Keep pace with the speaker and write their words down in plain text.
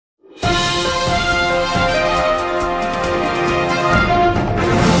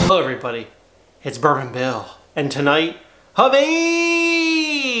everybody, it's Bourbon Bill, and tonight, a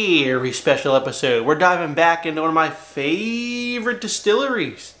very special episode. We're diving back into one of my favorite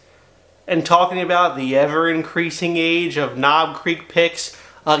distilleries and talking about the ever-increasing age of Knob Creek picks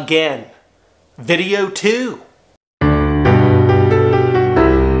again. Video 2.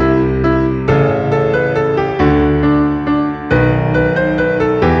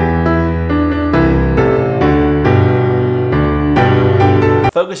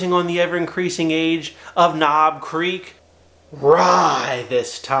 Focusing on the ever-increasing age of Knob Creek rye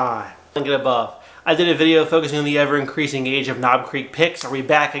this time. Link it above. I did a video focusing on the ever-increasing age of Knob Creek picks. Are we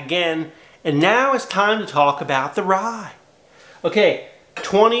back again? And now it's time to talk about the rye. Okay,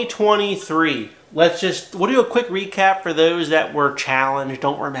 2023. We'll do a quick recap for those that were challenged,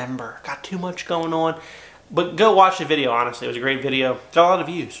 don't remember. Got too much going on. But go watch the video, honestly. It was a great video. Got a lot of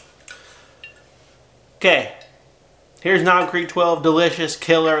views. Okay. Here's Knob Creek 12, delicious,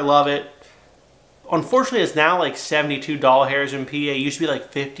 killer, love it. Unfortunately, it's now like $72 hairs in PA. It used to be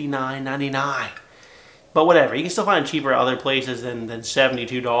like $59.99. But whatever, you can still find it cheaper at other places than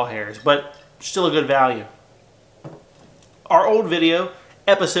 $72 hairs, but still a good value. Our old video,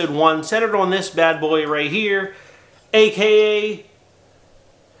 episode 1, centered on this bad boy right here, aka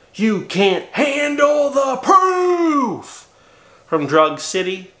You Can't Handle the Proof, from Drug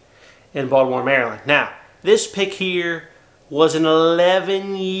City in Baltimore, Maryland. Now, this pick here was an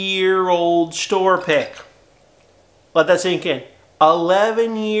 11-year-old store pick. Let that sink in.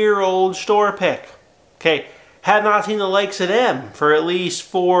 11-year-old store pick. Okay, have not seen the likes of them for at least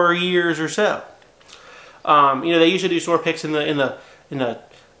 4 years or so. You know, they used to do store picks in the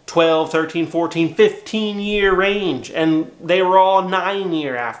 12, 13, 14, 15-year range, and they were all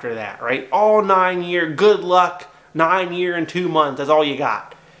 9-year after that, right? All 9-year, good luck, 9-year and 2 months. That's all you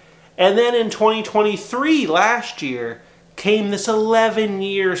got. And then in 2023, last year, came this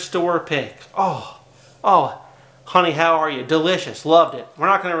 11-year store pick. Oh, honey, how are you? Delicious. Loved it. We're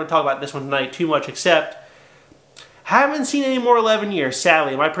not going to really talk about this one tonight too much, except haven't seen any more 11 years,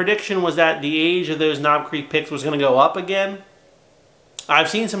 sadly. My prediction was that the age of those Knob Creek picks was going to go up again. I've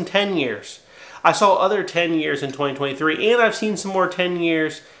seen some 10 years. I saw other 10 years in 2023, and I've seen some more 10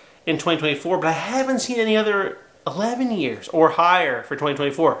 years in 2024, but I haven't seen any other 11 years or higher for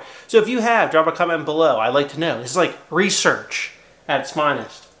 2024. So if you have, drop a comment below. I'd like to know. This is like research at its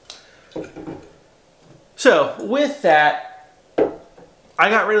finest. So with that, I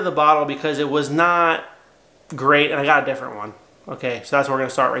got rid of the bottle because it was not great, and I got a different one. Okay, so that's where we're going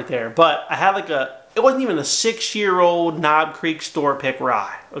to start right there. But I had like it wasn't even a 6-year-old Knob Creek store pick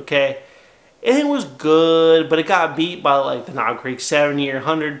rye, okay? And it was good, but it got beat by like the Knob Creek 7-year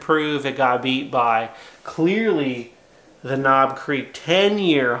 100 proof. It got beat by clearly the Knob Creek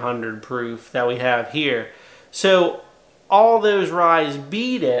 10-year 100 proof that we have here. So all those ryes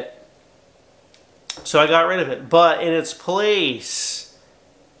beat it, so I got rid of it. But in its place,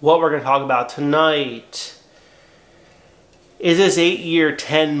 what we're going to talk about tonight is this 8-year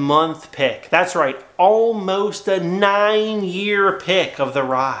 10-month pick. That's right, almost a 9-year pick of the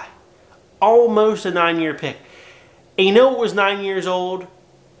rye. Almost a 9-year pick. And you know what was 9 years old?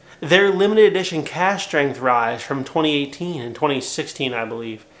 Their limited edition cask strength rye from 2018 and 2016, I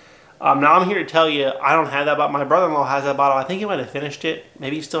believe. Now I'm here to tell you, I don't have that bottle. My brother-in-law has that bottle. I think he might have finished it.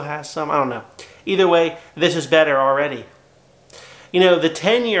 Maybe he still has some. I don't know. Either way, this is better already. You know, the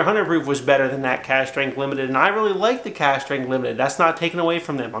 10-year 100 proof was better than that cask strength limited, and I really like the cask strength limited. That's not taken away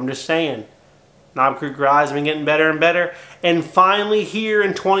from them. I'm just saying. Knob Creek rye has been getting better and better. And finally here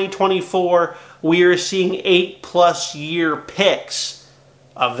in 2024, we are seeing 8+ year picks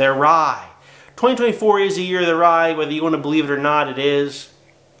of their rye. 2024 is the year of the rye, whether you want to believe it or not, it is.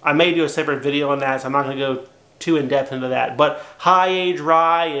 I may do a separate video on that, so I'm not going to go too in-depth into that. But high-age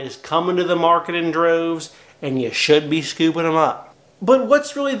rye is coming to the market in droves, and you should be scooping them up. But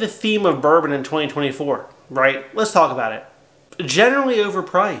what's really the theme of bourbon in 2024, right? Let's talk about it. Generally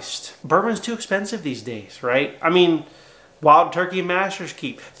overpriced. Bourbon's too expensive these days, right? I mean, Wild Turkey and Master's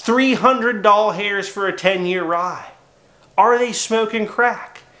Keep. $300 hairs for a 10-year rye. Are they smoking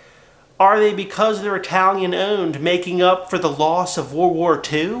crack? Are they, because they're Italian-owned, making up for the loss of World War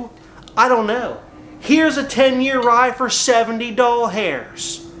II? I don't know. Here's a 10-year rye for $70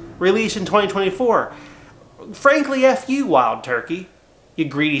 hairs, released in 2024. Frankly, F you, Wild Turkey, you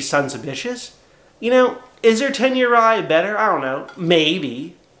greedy sons of bitches. You know, is their 10-year rye better? I don't know.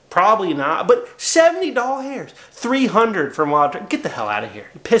 Maybe. Probably not. But $70 hairs. $300 from Wild Turkey. Get the hell out of here.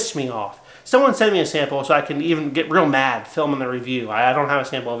 You pissed me off. Someone send me a sample so I can even get real mad filming the review. I don't have a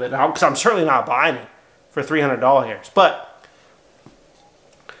sample of it now because I'm certainly not buying it for $300 hairs. But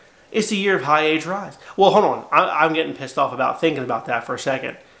it's the year of high age rise. Well, hold on. I'm getting pissed off about thinking about that for a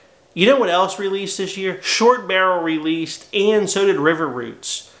second. You know what else released this year? Short barrel released, and so did River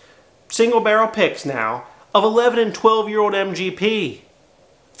Roots. Single barrel picks now of 11 and 12-year-old MGP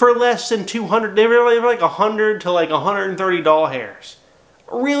for less than 200. They were like 100 to like $130 hairs.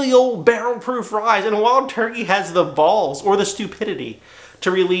 Really old barrel-proof rye, and Wild Turkey has the balls or the stupidity to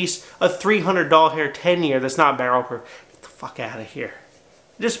release a $300 hair 10-year that's not barrel-proof. Get the fuck out of here.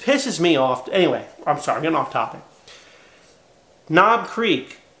 It just pisses me off. Anyway, I'm sorry, I'm getting off topic. Knob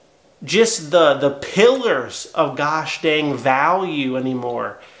Creek, just the pillars of gosh dang value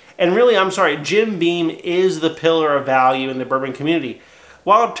anymore. And really, I'm sorry, Jim Beam is the pillar of value in the bourbon community.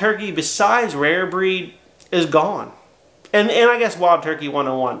 Wild Turkey, besides rare breed, is gone. And I guess Wild Turkey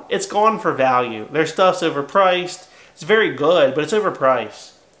 101, it's gone for value. Their stuff's overpriced. It's very good, but it's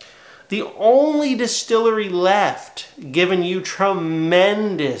overpriced. The only distillery left giving you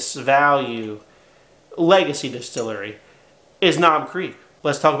tremendous value, legacy distillery, is Knob Creek.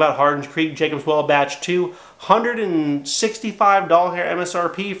 Let's talk about Hardinge Creek Jacob's Well Batch 2. $165 hair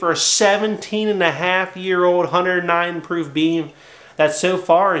MSRP for a 17.5-year-old 109 proof beam that so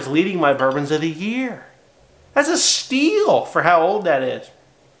far is leading my bourbons of the year. That's a steal for how old that is.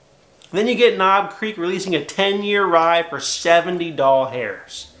 Then you get Knob Creek releasing a 10-year rye for $70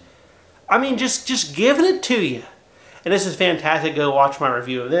 hairs. I mean, just giving it to you. And this is fantastic. Go watch my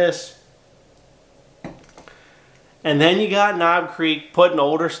review of this. And then you got Knob Creek putting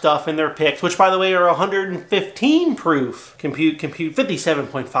older stuff in their picks, which by the way are 115 proof. Compute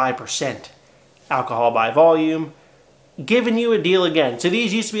 57.5% alcohol by volume. Giving you a deal again. So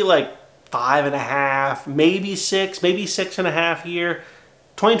these used to be like 5.5, maybe 6, maybe 6.5 year.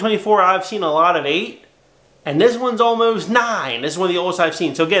 2024, I've seen a lot of 8, and this one's almost 9. This is one of the oldest I've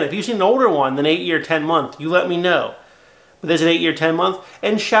seen. So again, if you've seen an older one than 8-year, 10-month, you let me know. But there's an 8-year, 10-month,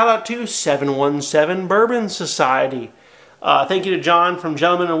 and shout out to 717 Bourbon Society. Thank you to John from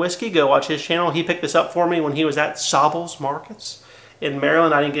Gentleman and Whiskey. Go watch his channel. He picked this up for me when he was at Sobel's Markets in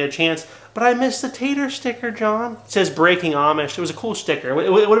Maryland. I didn't get a chance, but I missed the tater sticker, John. It says Breaking Amish. It was a cool sticker.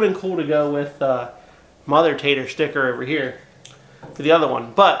 It would have been cool to go with Mother Tater sticker over here for the other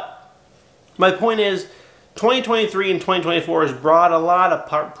one. But my point is, 2023 and 2024 has brought a lot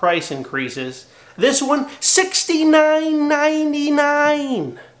of price increases. This one,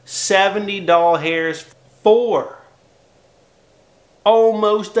 $69.99. $70 hairs for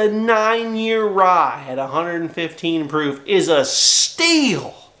almost a 9-year rye at 115 proof is a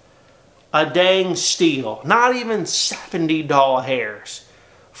steal. A dang steal. Not even $70 hairs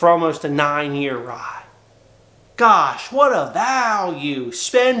for almost a 9-year rye. Gosh, what a value.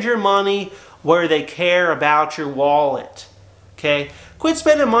 Spend your money where they care about your wallet. Okay? Quit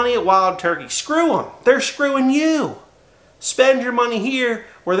spending money at Wild Turkey. Screw them. They're screwing you. Spend your money here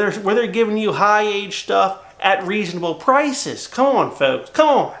where they're giving you high-age stuff at reasonable prices. Come on, folks. Come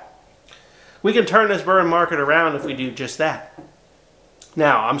on. We can turn this bourbon market around if we do just that.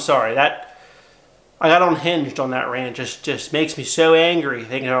 Now, I'm sorry. I got unhinged on that rant. Just makes me so angry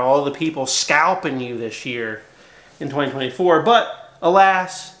thinking of all the people scalping you this year in 2024. But,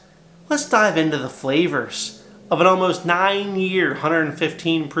 alas, let's dive into the flavors of an almost 9-year,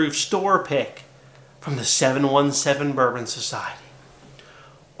 115 proof store pick from the 717 Bourbon Society.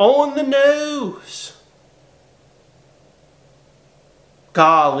 On the nose.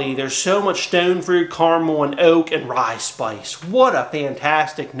 Golly, there's so much stone fruit, caramel, and oak and rye spice. What a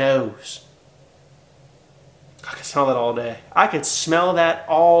fantastic nose. I could smell that all day. I could smell that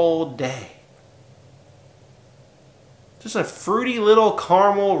all day. Just a fruity little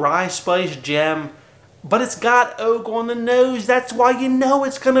caramel rye spice gem, but it's got oak on the nose. That's why you know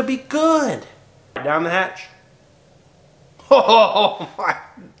it's going to be good. Down the hatch. Oh my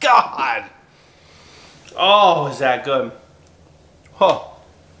God. Oh, is that good. Oh.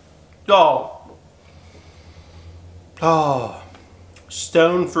 Oh. Oh.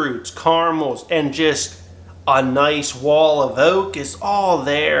 Stone fruits, caramels, and just a nice wall of oak is all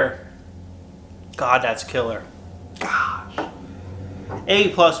there. God, that's killer. Gosh.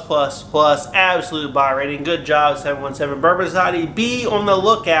 A+++, absolute buy rating. Good job, 717 Bourbon Society. Be on the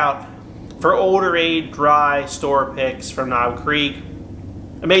lookout for older age dry store picks from Knob Creek.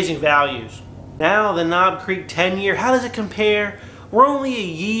 Amazing values. Now the Knob Creek 10-year, how does it compare? We're only a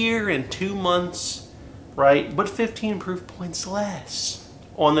year and 2 months, right? But 15 proof points less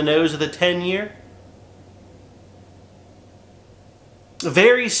on the nose of the 10-year.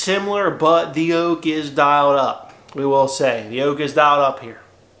 Very similar, but the oak is dialed up. We will say the oak is dialed up here.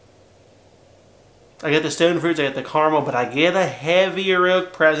 I get the stone fruits, I get the caramel, but I get a heavier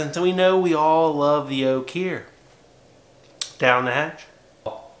oak presence, and we know we all love the oak here. Down the hatch.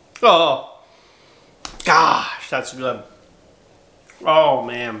 Oh, gosh, that's good. Oh,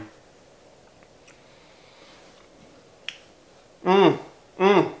 man.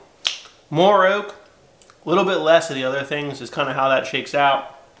 More oak, a little bit less of the other things is kind of how that shakes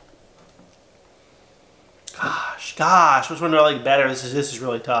out. Gosh, which one do I like better? This is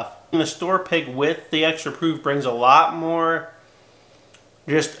really tough. The store pick with the extra proof brings a lot more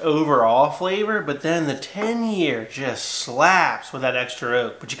just overall flavor, but then the 10-year just slaps with that extra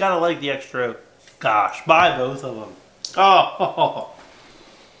oak. But you gotta like the extra oak. Gosh, buy both of them. Oh,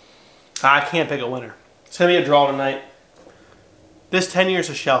 I can't pick a winner. It's gonna be a draw tonight. This 10 years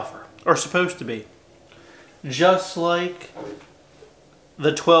a shelfer, or supposed to be. Just like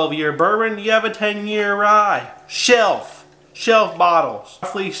the 12-year bourbon, you have a 10-year rye. Shelf bottles.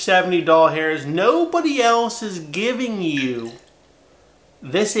 Roughly 70 doll hairs. Nobody else is giving you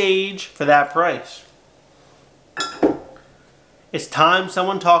this age for that price. It's time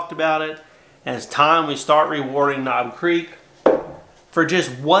someone talked about it, and it's time we start rewarding Knob Creek for just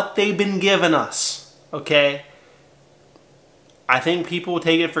what they've been giving us, okay? I think people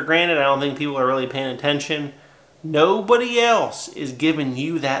take it for granted. I don't think people are really paying attention. Nobody else is giving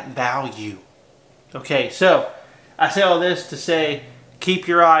you that value. Okay, so I say all this to say keep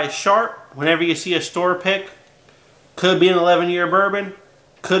your eyes sharp whenever you see a store pick. Could be an 11-year bourbon.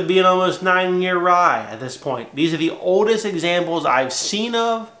 Could be an almost 9-year rye at this point. These are the oldest examples I've seen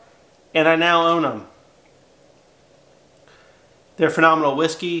of, and I now own them. They're phenomenal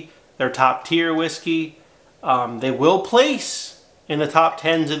whiskey. They're top tier whiskey. They will place in the top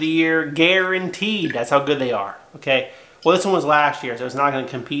 10s of the year, guaranteed. That's how good they are. Okay. Well, this one was last year, so it's not going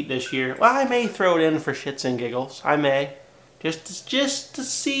to compete this year. Well, I may throw it in for shits and giggles. I may, just to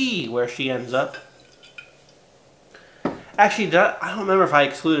see where she ends up. Actually, I don't remember if I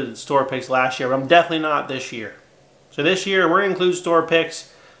excluded store picks last year, but I'm definitely not this year. So this year we're going to include store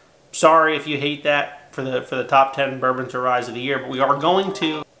picks. Sorry if you hate that for the top 10 bourbons or ryes of the year, but we are going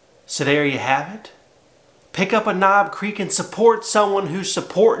to. So there you have it. Pick up a Knob Creek and support someone who's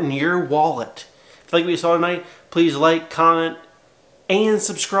supporting your wallet. If you like what you saw tonight, please like, comment, and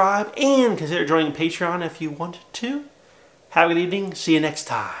subscribe, and consider joining Patreon if you want to. Have a good evening. See you next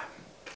time.